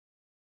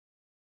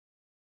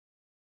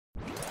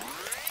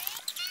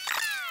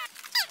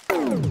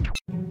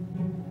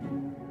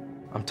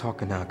I'm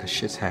talking now because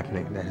shit's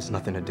happening that has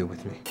nothing to do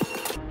with me.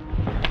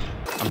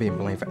 I'm being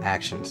blamed for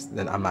actions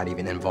that I'm not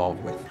even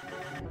involved with.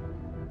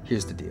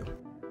 Here's the deal.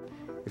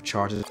 If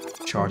charges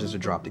are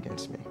dropped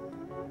against me,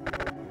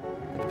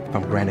 if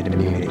I'm granted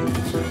immunity,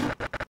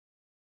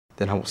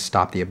 then I will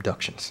stop the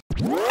abductions.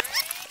 Not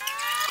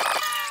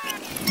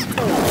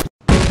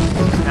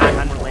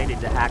unrelated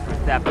to hacker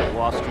theft of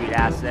Wall Street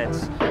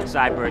assets,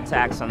 cyber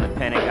attacks on the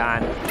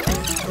Pentagon.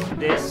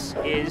 This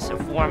is a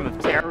form of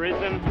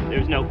terrorism.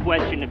 There's no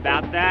question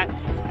about that.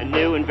 A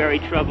new and very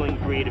troubling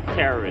breed of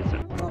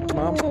terrorism.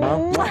 Mom.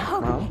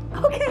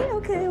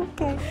 Okay.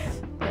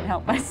 Can't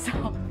help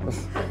myself.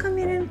 How come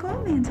you didn't call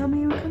me and tell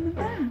me you were coming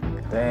back?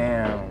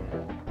 Damn.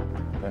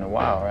 Been a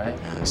while, right?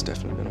 Yeah, it's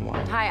definitely been a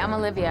while. Hi, I'm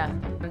Olivia.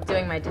 I'm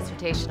doing my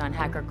dissertation on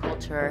hacker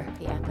culture,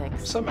 the ethics.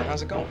 What's up, man?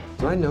 How's it going?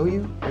 Do I know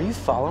you? Are you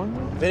following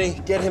me? Vinny,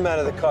 get him out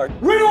of the car.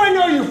 Where do I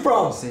know you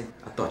from? See,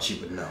 I thought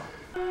you would know.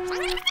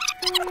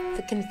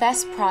 The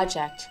Confess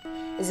Project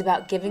is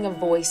about giving a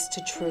voice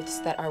to truths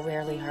that are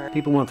rarely heard.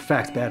 People want the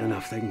facts bad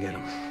enough, they can get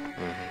them.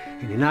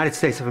 In the United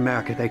States of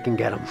America, they can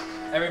get them.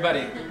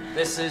 Everybody,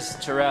 this is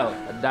Terrell,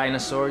 a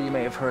dinosaur. You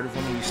may have heard of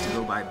him. He used to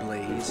go by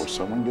Blaze. Before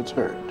someone gets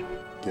hurt,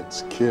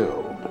 gets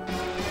killed,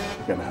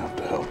 you're gonna have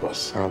to help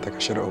us. I don't think I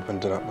should have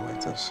opened it up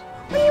like this.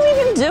 What are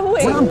you even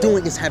doing? What I'm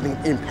doing is having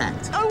an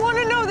impact. I want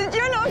to know that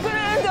you're not going to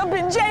end up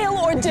in jail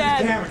or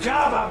dead. Damn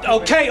job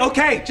out there.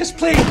 Okay, just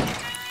please.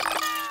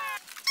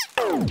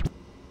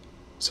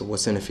 So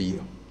what's in it for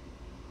you?